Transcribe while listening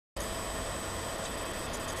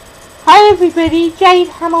everybody, Jade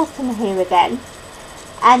Hamilton here again,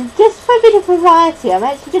 and just for a bit of variety I'm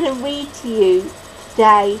actually going to read to you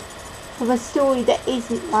today from a story that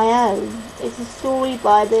isn't my own. It's a story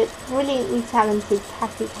by the brilliantly talented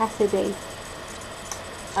Cathy Cassidy.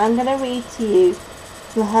 I'm going to read to you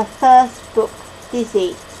from her first book,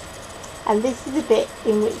 Dizzy, and this is a bit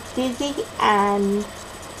in which Dizzy and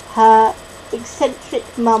her eccentric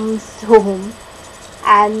mum Storm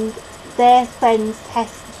and their friends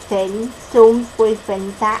Tess and Finn, Storm's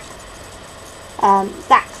boyfriend Zach,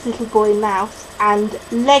 Zach's little boy Mouse, and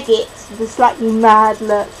Leggett, the slightly mad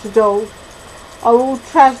lurcher dog, are all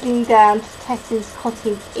travelling down to Tess's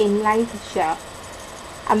cottage in Lancashire.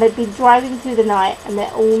 And they've been driving through the night and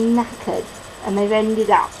they're all knackered, and they've ended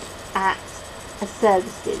up at a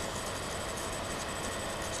services.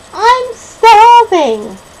 "I'm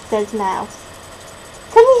starving," says Mouse.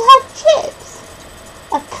 "Can we have chips?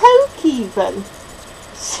 A Coke even?"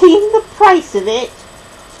 "Seeing the price of it?"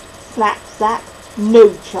 snaps Zach.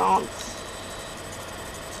 "No chance."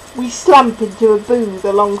 We slump into a booth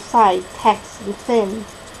alongside Tess and Finn.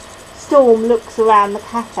 Storm looks around the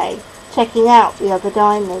cafe, checking out the other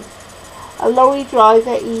diners. A lorry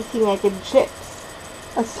driver eating egg and chips,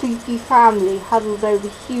 a sleepy family huddled over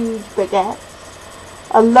huge baguettes,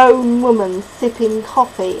 a lone woman sipping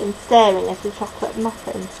coffee and staring at a chocolate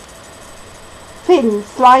muffin. Finn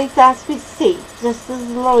slides out of his seat just as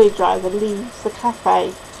the lorry driver leaves the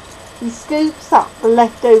cafe. He scoops up the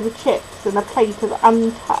leftover chips and a plate of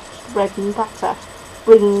untouched bread and butter,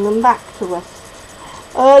 bringing them back to us.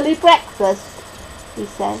 "Early breakfast," he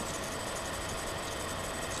says.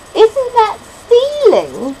 "Isn't that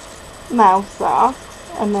stealing?" Mouse asks,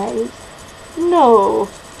 amazed. "No,"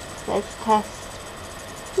 says Tess.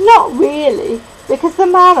 "Not really, because the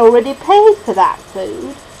man already paid for that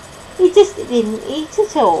food. He just didn't eat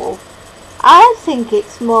it all. I think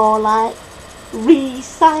it's more like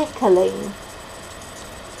recycling."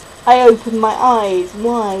 I open my eyes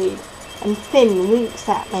wide and Finn winks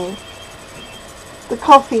at me. The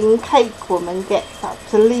coffee and cake woman gets up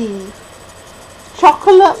to leave.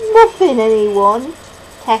 "Chocolate muffin, anyone?"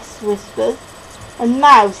 Tess whispers, and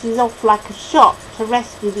Mouse is off like a shot to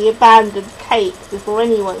rescue the abandoned cake before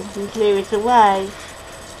anyone can clear it away.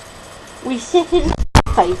 We sit in the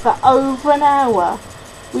cafe for over an hour,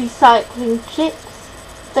 recycling chips,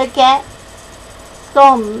 baguettes,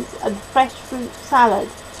 scones and fresh fruit salad,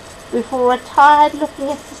 before a tired-looking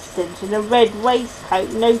assistant in a red waistcoat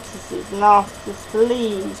notices and asks us to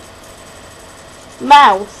leave.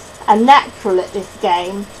 Mouse, a natural at this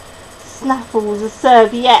game, snaffles a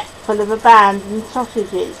serviette full of abandoned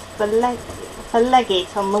sausages for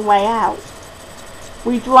Leggett on the way out.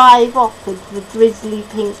 We drive off into the drizzly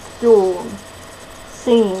pink dawn,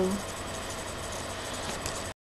 singing.